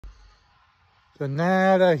The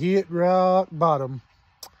night I hit rock bottom,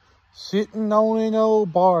 sitting on an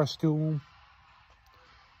old bar stool.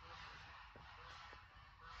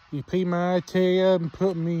 He paid my tab and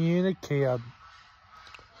put me in a cab.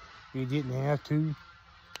 He didn't have to.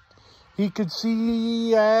 He could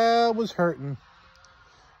see I was hurting.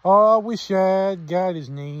 Oh, I wish I'd got his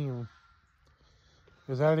name,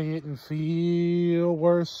 'cause I didn't feel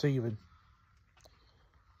worth saving.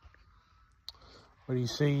 But he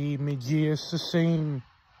saved me just the same.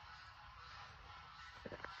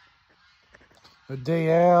 A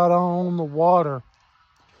day out on the water,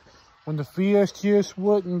 when the fish just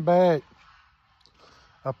wouldn't bite,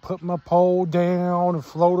 I put my pole down and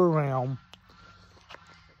float around.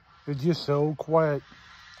 It's just so quiet.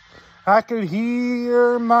 I could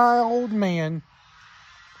hear my old man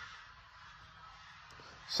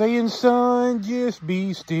saying, son, just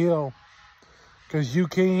be still, 'cause you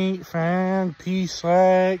can't find peace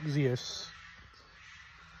like this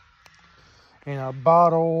in a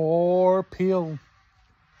bottle or pill.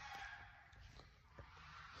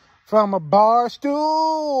 From a bar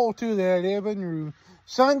stool to that living room,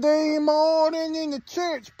 Sunday morning in the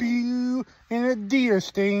church pew, in a deer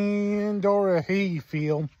stand or a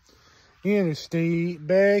hayfield, interstate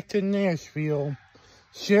back to Nashville,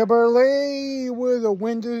 Chevrolet with the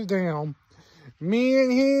windows down, me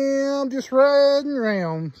and him just riding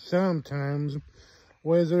around. Sometimes,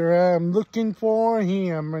 whether I'm looking for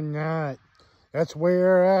him or not, that's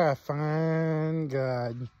where I find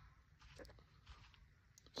God.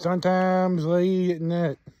 Sometimes late at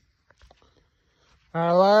night,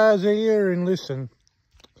 I lie there and listen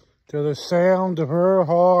to the sound of her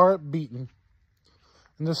heart beating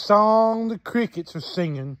and the song the crickets are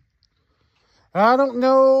singing. I don't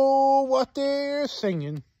know what they're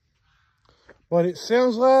singing, but it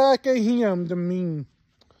sounds like a hymn to me.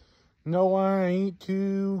 No, I ain't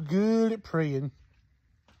too good at praying,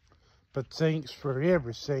 but thanks for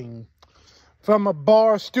everything. From a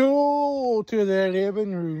bar stool to that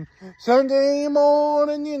living room, Sunday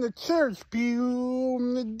morning in the church pew,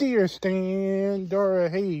 in the deer stand or a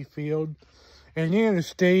hayfield, and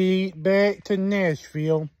interstate back to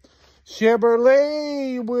Nashville,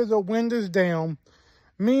 Chevrolet with the windows down,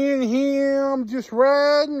 me and him just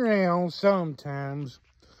riding around. Sometimes,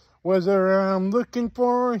 whether I'm looking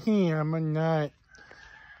for him or not,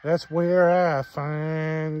 that's where I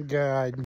find God.